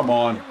 Oh, come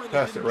on. You really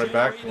Passed it didn't right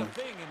back to generate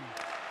him. a thing, and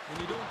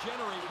when you don't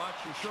generate much,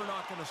 you're sure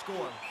not going to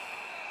score.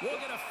 We'll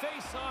get a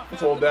face-off.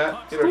 Let's hold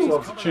that. Get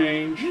ourselves a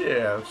change.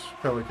 Yeah,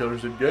 penalty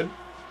killers did good.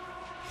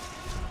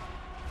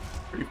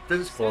 Pretty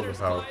physical on the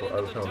power play.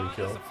 Penalty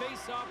kill.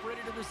 Face-off,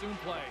 ready to resume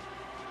play.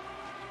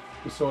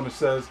 Just someone that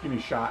says, give me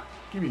a shot.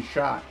 Give me a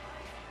shot.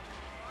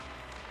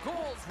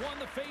 Goals won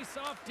the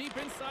face-off deep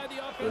inside the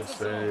Good offensive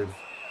save. zone.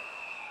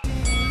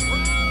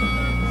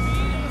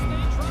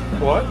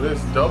 What?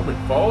 This Doug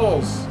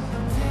McFalls.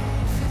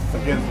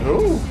 Against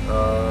who?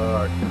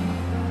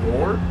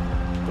 Gold?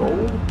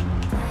 Gold?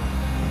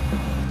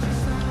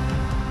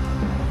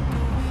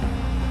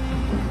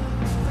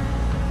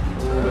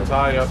 The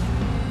tie up.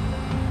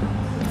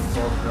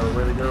 Oh,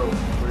 way to go.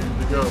 Way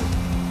to go.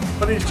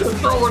 But he's just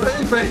throwing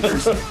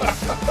haymakers.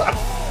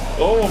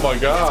 Oh my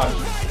gosh.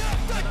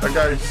 That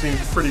guy seemed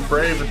pretty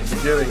brave at the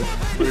beginning,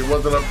 but he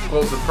wasn't up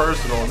close and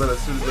personal. And then as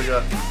soon as they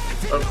got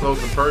up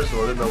close and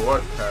personal, I didn't know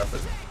what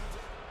happened.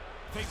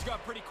 Things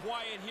got pretty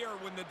quiet here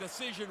when the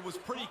decision was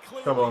pretty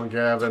clear. Come on,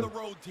 Gavin. To the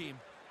road team.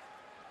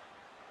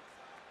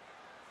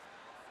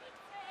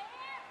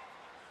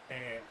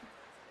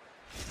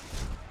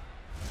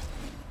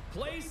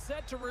 Play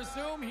set to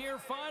resume here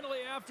finally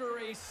after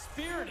a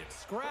spirited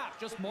scrap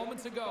just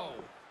moments ago.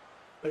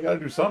 They got to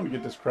do something to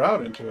get this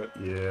crowd into it.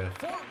 Yeah.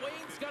 Fort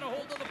Wayne's got a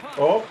hold of the puck.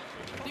 Oh.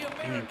 The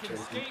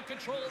Americans gain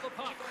control of the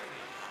puck.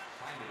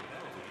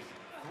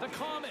 The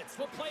Komets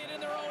will play it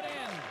in their own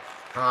end.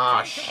 Ah,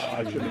 I should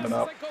have been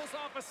up. It goes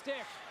off a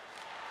stick.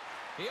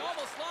 He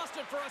almost lost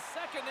it for a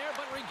second there,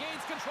 but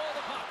regains control of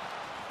the puck.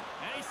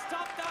 And he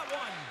stopped that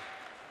one.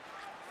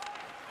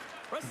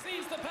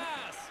 Receives the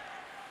pass.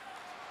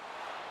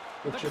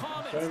 The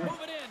Komets move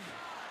it in.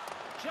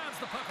 Jabs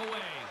the puck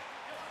away.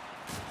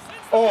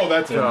 Oh,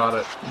 that's it. got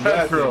it.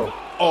 That's Petro. it.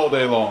 All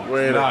day long.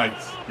 Way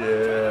Nice.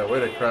 Yeah, way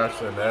to crash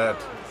the net.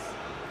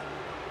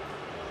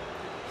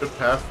 Good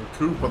pass from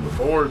Coop on the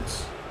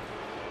boards.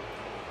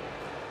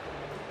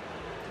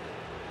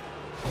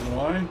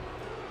 Line.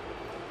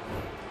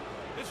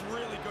 This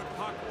really good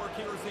puck work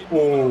here as they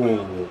Oh. move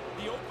around.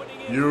 The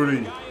opening is Beauty.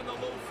 the guy in the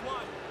low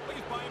slot. But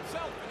he's by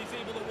himself, and he's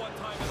able to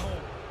one-time at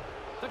home.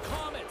 The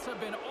Komets have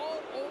been all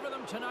over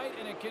them tonight,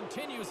 and it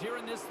continues here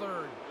in this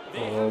third. They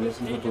Oh, haven't this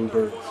is the taken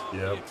their Bluebirds. foot off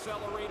Yep. the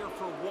accelerator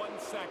for 1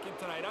 second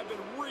tonight. I've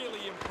been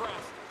really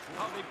impressed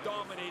how they've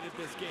dominated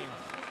this game.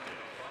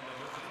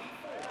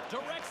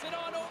 Directs it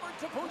on over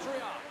to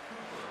Putria.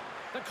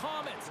 The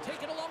Komets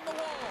take it along the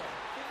wall.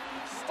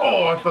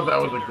 Oh, I thought that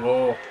was a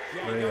goal.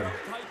 Yeah, you Man. got up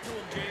tight to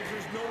him, James.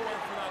 There's nowhere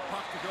for that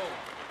puck to go.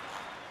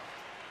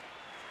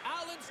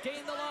 Allen's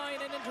gained the line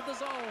and into the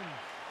zone.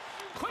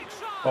 Quick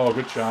shot. Oh,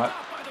 good shot.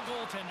 Stopped by the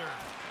goaltender.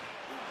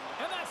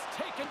 And that's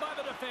taken by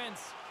the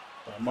defense.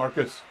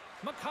 Marcus.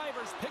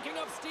 McIver's picking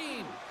up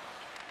steam.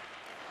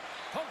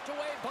 Poked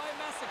away by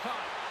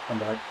Massicott. Come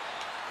back.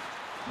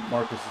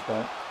 Marcus is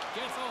back.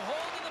 Gets a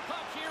hold of the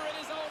puck here in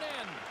his own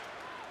end.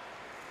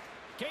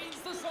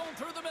 Gains the zone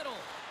through the middle.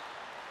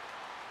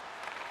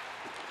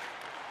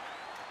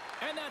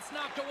 And that's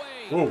knocked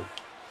away. Whoa.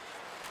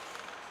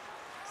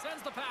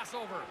 Sends the pass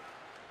over.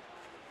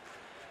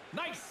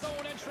 Nice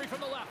zone entry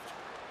from the left.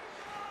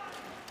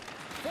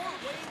 Fort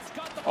Wayne's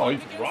got the Oh, puck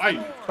he's against right.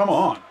 the boards. Come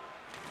on.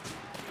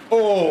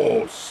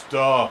 Oh,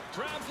 stuff.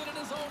 Grabs it in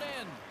his own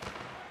end.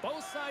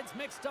 Both sides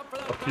mixed up for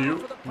that Up to battle you.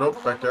 for the puck Nope,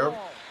 along back the down.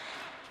 wall.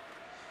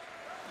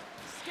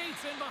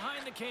 Skates in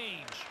behind the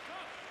cage.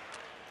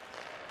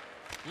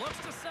 Looks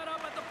to set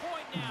up at the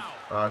point now.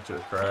 Ah, it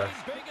just crashed.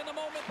 Plays big in the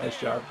moment Nice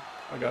there. job.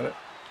 I got it.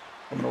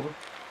 Coming over.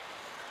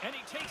 And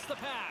he takes the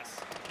pass.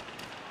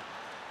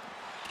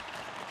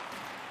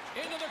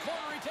 Into the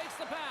corner, he takes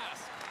the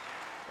pass.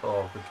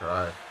 Oh, good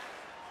try.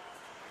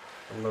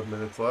 11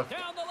 minutes left.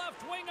 Down the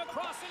left wing,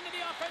 across into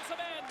the offensive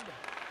end.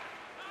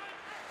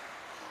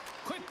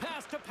 Quick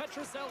pass to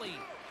Petroselli.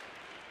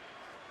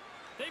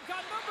 They've got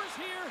numbers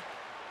here.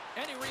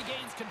 And he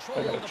regains control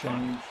I of got the to puck.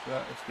 change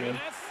that. That's And good.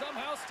 that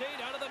somehow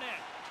stayed out of the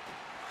net.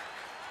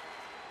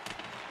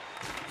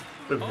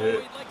 Good Oh,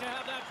 hit. he'd like to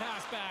have that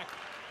pass back.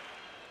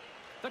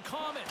 The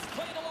Komets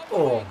playing along the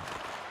Oh. wing.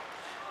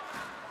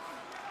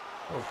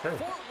 Okay.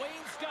 Fort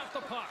Wayne's got the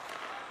puck.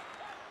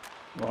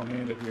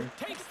 Wrong-handed here.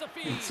 Takes the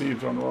You can feed. see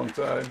it's on the wrong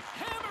side.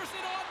 Hammers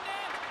it on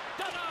net.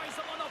 Denies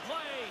him on the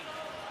play.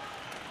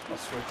 I'll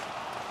switch.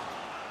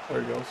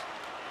 There he goes.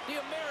 The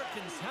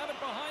Americans have it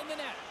behind the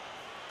net.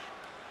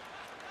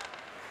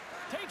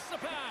 Takes the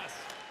pass.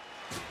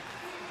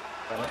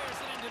 Fires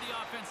it into the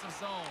offensive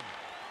zone.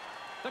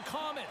 The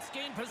Komets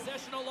gain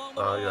possession along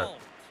the wall.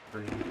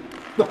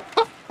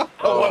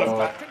 Oh, what a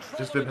Control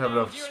Just of didn't it have now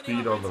enough here in the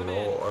speed on the offensive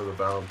roll end. or the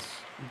bounce.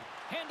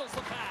 Handles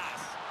the pass.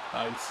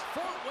 nice.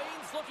 Fort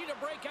Wayne's looking to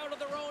break out of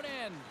their own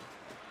end.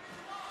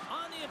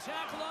 On the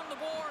attack along the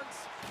boards.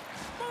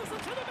 Moves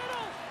it to the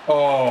middle.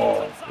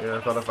 Oh, Yeah,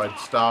 I thought if I'd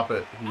stop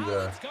it,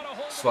 he'd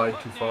slide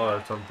too far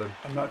or something.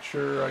 I'm not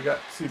sure. I got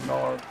Stephen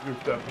all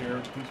grouped up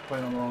here. He's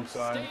playing on the wrong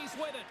side. Stays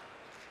with it.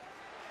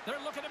 They're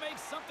looking to make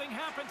something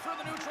happen through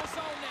the neutral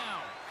zone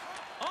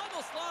now.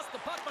 Almost lost the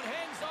puck, but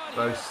hangs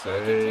on. Nice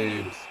here.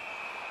 save.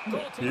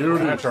 Goaltender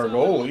Beauty. That's our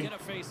will goalie. get a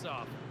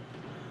face-off.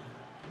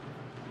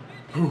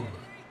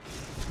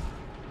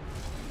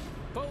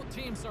 Both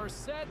teams are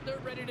set. They're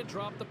ready to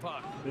drop the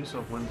puck.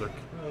 Face-off wins are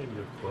kind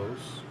of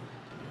close.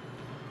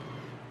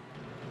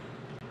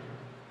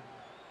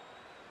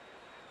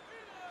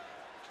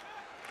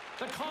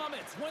 The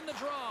Komets win the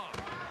draw.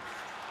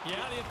 Yeah,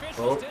 the officials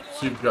Oh, didn't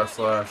Steve's like got that.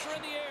 slashed. The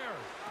answer in the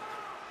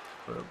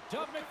air.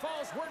 Doug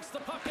McFalls works the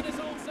puck in his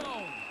own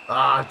zone.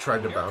 Ah, I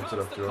tried to Here bounce it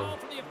comes up the to call him.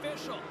 from the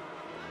official.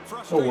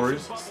 No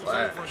worries.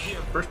 Slash.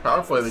 First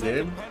power play of the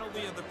game.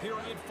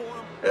 Hey,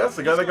 that's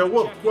the guy that got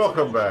whooped.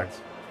 Welcome back.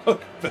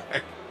 Look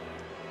back.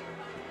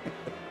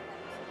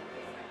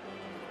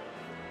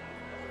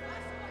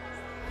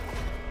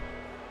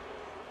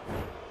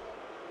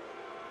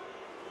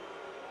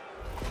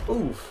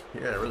 Oof.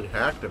 Yeah, I really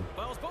hacked him.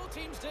 Well, as both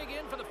teams dig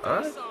in for the All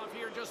right. face-off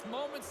here, just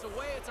moments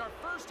away, it's our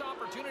first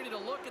opportunity to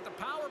look at the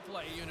power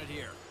play unit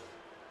here.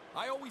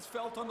 I always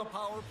felt on the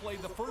power play,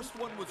 the first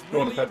one was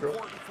Going really to Pedro.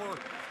 important for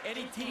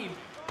any team.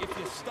 If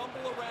you stumble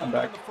I'm around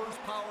back. on the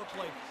first power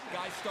play,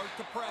 guys start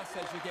to press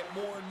as you get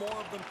more and more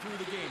of them through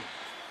the game.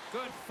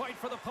 Good fight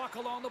for the puck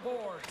along the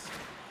boards.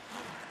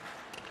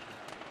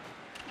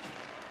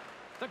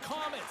 The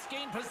Komets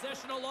gain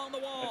possession along the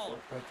wall.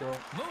 Petro.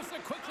 Moves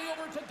it quickly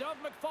over to Doug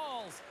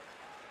McFalls.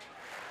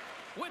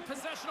 With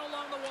possession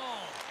along the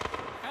wall.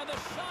 And the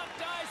shot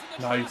dies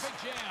in the Nice.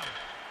 traffic jam.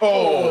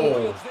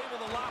 Oh, Was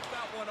able to lop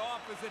that one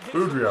off as it hits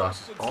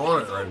Boudrias the is box and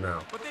on it stays right on. now.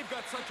 But they've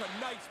got such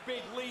a nice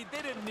big lead,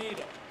 they didn't need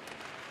it.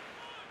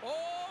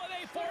 Oh,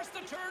 they forced the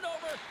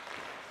turnover.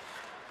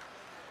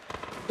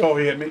 oh,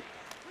 he hit me.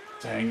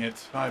 Dang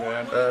it. My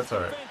bad. That's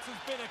all right. Defense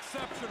has been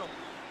exceptional.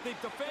 They've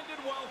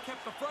defended well,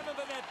 kept the front of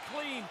the net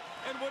clean,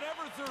 and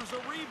whenever there's a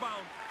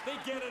rebound, they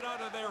get it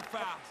out of there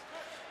fast.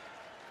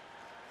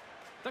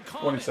 The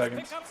 20 Komets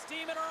seconds. pick up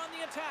steam and are on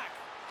the attack.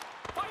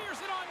 Fires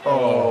it on net.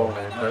 Oh, And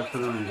man, now back it's to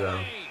the turned rebound.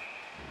 away.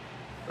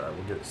 All right,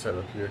 we'll get it set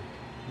up here.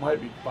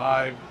 Might be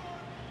 5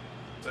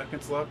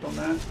 seconds left on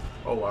that.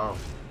 Oh, wow.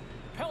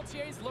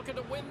 Peltier's looking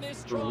to win this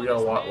So draw. we gotta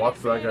This watch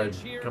that guy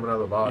advantage here. coming out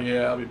of the box.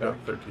 Yeah, I'll be back.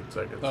 13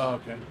 seconds. Oh,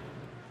 okay.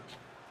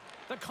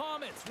 The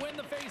Komets win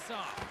the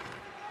faceoff.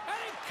 And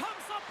he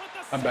comes up with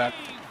the I'm save. back.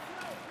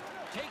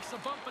 Takes a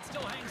bump but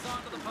still hangs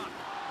on to the puck.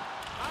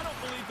 I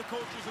don't believe the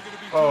coaches are going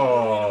to be. Oh,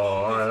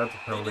 all right, that's a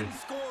They penalty. didn't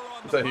score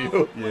on Is the that power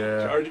you? play.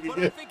 Yeah. Charging But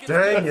I again. think it's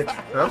Dang good.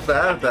 it. I'm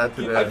bad at that I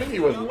today. think he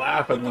was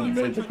laughing when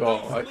he made the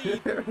call.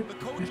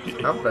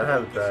 I'm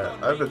bad at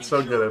that. I've been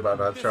so good about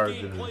not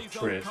charging and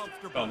Trist.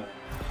 Oh, no.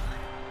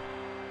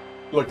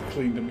 Looked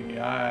clean to me.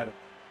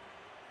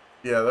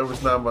 Yeah, there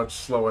was not much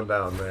slowing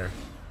down there.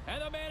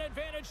 And the man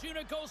advantage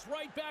unit goes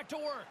right back to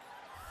work.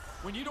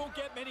 When you don't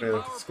get many Man,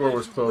 if power the score plays,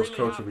 was you close, really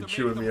Coach have would be to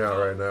chewing make me them out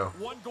count. right now.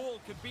 One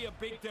goal could be a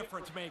big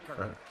difference maker.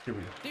 All right, here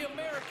we go. The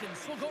Americans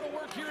will go to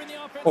work here in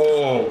the offensive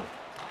Oh, zone.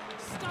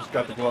 Stopped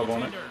got by the glove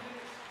on it.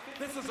 goaltender.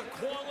 This is a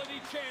quality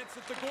chance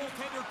if the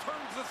goaltender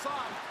turns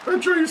aside.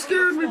 I'm sure you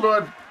scared me,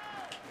 bud.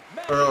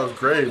 Matthews Oh, it was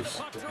Graves.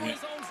 puck through his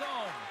own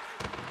zone.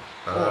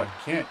 oh,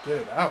 I can't get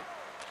it out.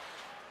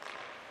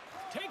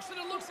 Takes it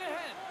and looks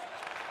ahead.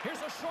 Here's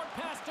a short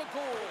pass to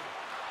goal.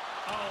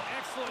 Oh,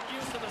 excellent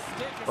use of the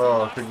stick. as he Oh,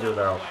 knocks couldn't get it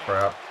that out. away.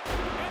 Crap.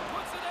 And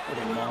puts it in. What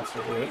a He went monster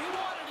the way hit. He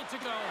wanted it to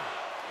go.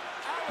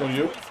 Go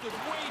you. Wasted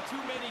way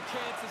too many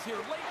chances here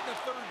late in the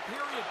third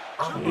period.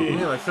 Oh,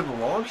 man, I couldn't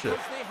launch it.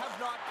 Because they have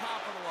not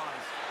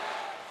capitalized.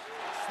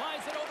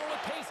 Slides it over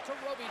with pace to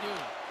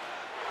Robidoux.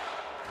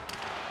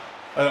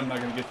 I'm not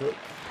going to get to it.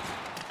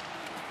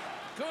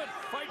 Good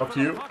fight Up for to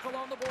the you. puck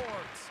along the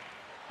boards.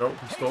 Nope,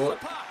 he Takes stole the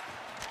it. puck.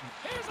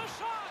 Here's a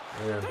shot.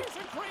 Man. There's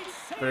a great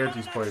save.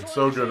 Fantasy's on an playing excellent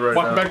so good shot. right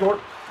Walking now. back door.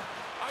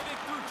 I think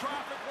through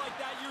traffic like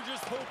that, you're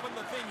just hoping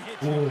the thing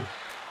hits Ooh. you.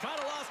 Kind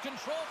of lost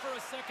control for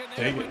a second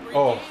there, Dang it. but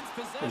Oh, regains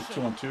it was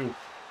possession. 2-on-2.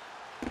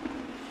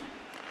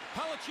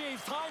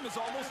 Pelletier's time is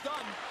almost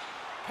done.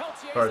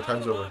 Peltier's All right, out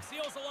time's of the over. box.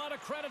 Deals a lot of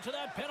credit to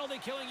that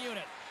penalty-killing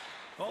unit.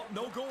 Well,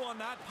 no go on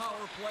that power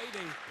play.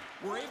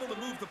 They were able to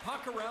move the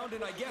puck around,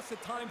 and I guess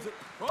at times it...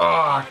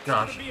 Ah, that's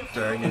gonna gosh, be a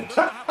dang penalty. it.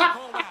 They're gonna have to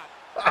call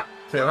that.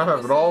 Man, I'm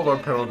having all of our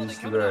penalties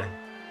today.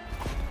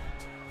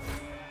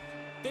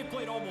 They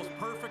played almost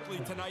perfectly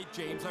tonight,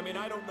 James. I mean,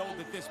 I don't know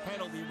that this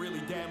penalty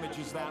really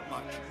damages that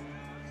much.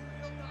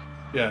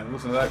 Yeah,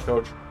 listen to that,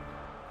 coach.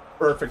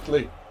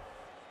 Perfectly.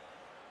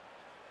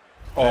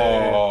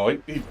 Oh,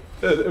 it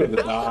was a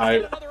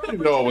dive. You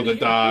know it was a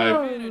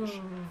dive.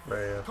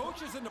 Man.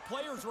 Coaches and the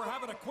players were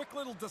having a quick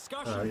little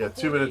discussion. I got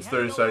 2 minutes,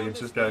 30 seconds.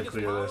 Just gotta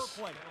clear this.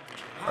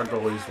 Our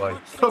goalie's like,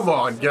 come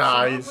on,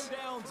 guys.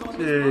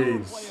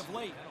 Jeez.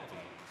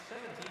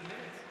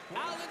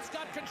 Allen's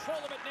got control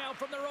of it now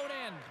from their own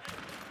end.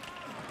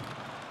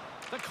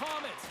 The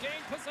Komets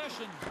gain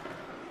possession.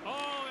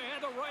 Oh, he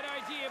had the right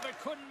idea, but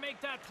couldn't make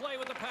that play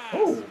with the pass.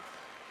 Oh.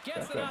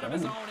 Gets it out of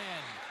his own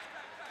end.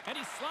 And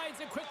he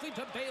slides it quickly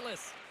to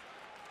Bayless.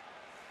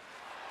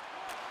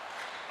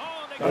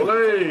 Oh, they got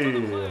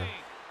the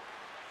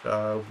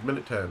play.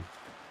 Minute 10.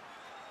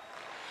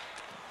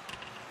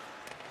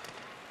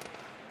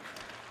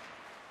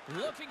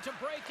 Looking to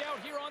break out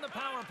here on the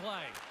power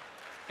play.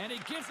 And he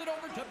gives it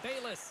over to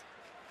Bayless.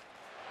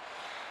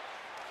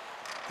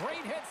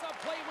 Great heads-up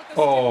play with the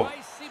stick by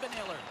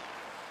Siebenhiller.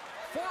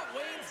 Fort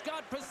Wayne's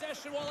got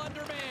possession while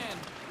undermanned.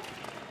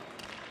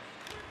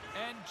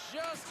 And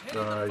just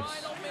hitting the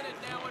final minute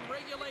now in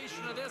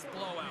regulation of this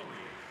blowout.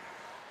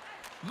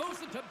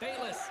 Moves it to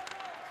Bayless.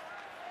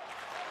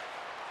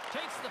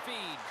 Takes the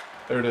feed.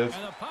 There it is.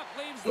 And the puck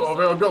leaves the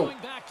zone, going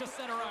back to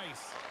center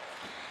ice.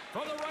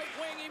 From the right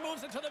wing, he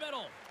moves it to the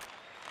middle.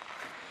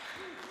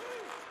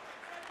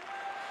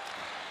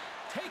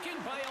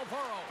 Taken by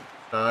Alvaro.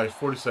 Nice,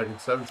 40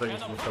 seconds, 7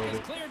 seconds And the from the puck is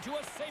penalty. cleared to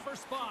a safer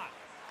spot.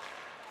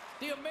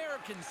 The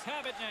Americans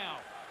have it now.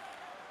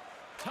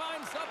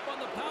 Time's up on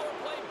the power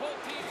play.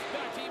 Both teams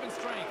back to even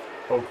strength.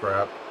 Oh,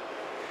 crap.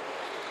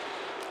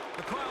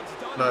 The crowd's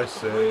done. Nice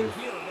save.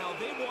 Now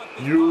they want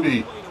the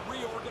Beauty. power play to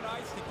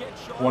reorganize to get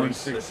sharp.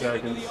 26 They're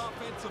getting seconds. the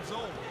offensive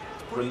zone.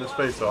 It's Win pretty this loud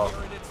face-off.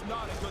 here, and it's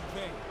not a good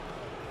thing.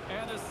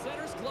 And the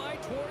centers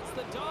glide towards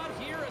the dot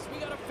here as we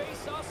got a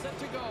face-off set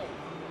to go.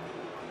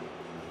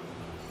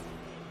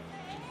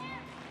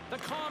 The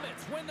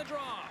Komets win the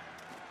draw.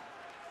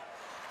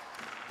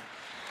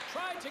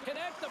 Tried to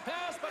connect the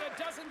pass, but it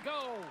doesn't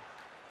go.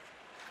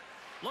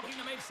 Looking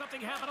to make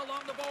something happen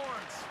along the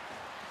boards.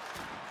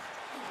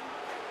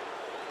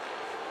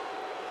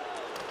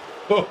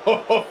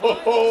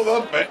 Oh,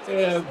 the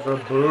fans. The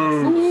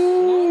boos.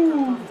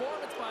 Longer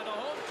performance by the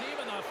home team,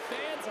 and the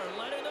fans are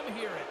letting them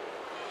hear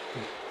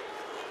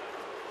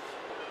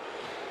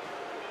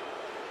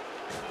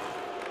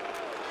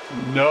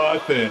it.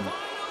 Nothing.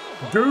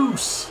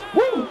 Goose.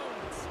 Woo!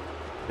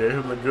 Gave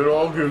him the good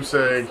old goose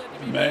egg.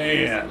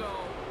 Man.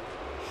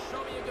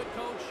 Show me a good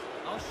coach.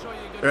 I'll show you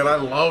a good And I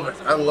coach. love it.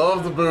 I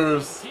love the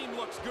booze. The team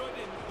looks good,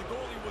 and the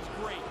goalie was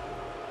great.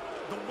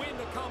 The win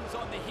that comes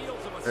on the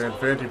heels of a And solid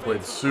Fanti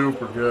played defensive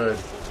super good.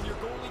 performance. When your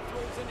goalie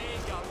throws an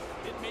egg up,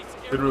 it makes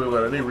Didn't really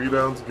let any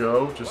rebounds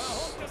go.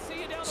 Just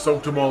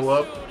soaked them all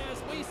up.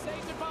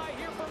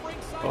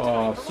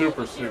 Oh,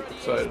 super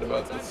excited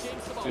about this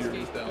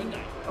series down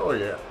there. Oh,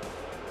 yeah.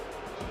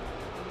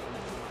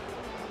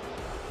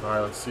 All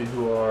right, let's see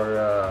who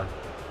our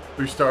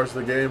 3 stars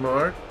of the game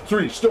are.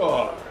 3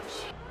 stars.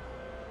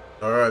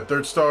 All right,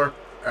 3rd star,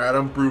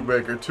 Adam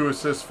Brubaker. 2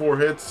 assists, 4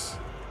 hits.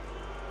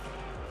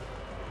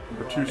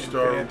 Number 2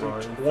 star, Ryan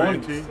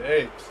Fanti.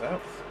 26. That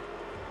was,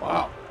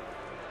 wow.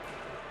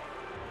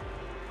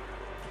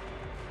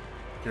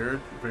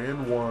 Garrett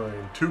Van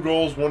Wine. 2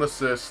 goals, 1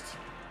 assist.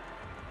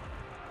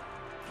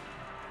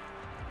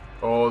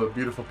 Oh, the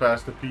beautiful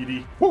pass to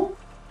Petey. Woo.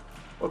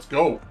 Let's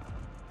go.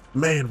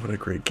 Man, what a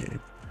great game.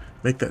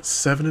 Make that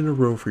 7 in a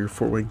row for your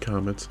Fort Wayne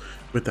Komets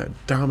with that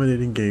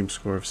dominating game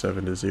score of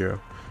 7-0.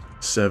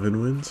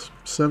 7 wins,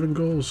 7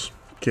 goals.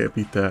 Can't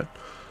beat that.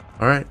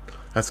 Alright,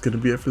 that's going to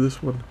be it for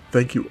this one.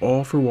 Thank you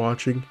all for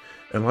watching.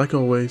 And like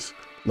always,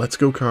 let's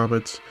go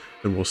Komets,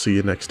 and we'll see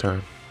you next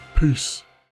time. Peace.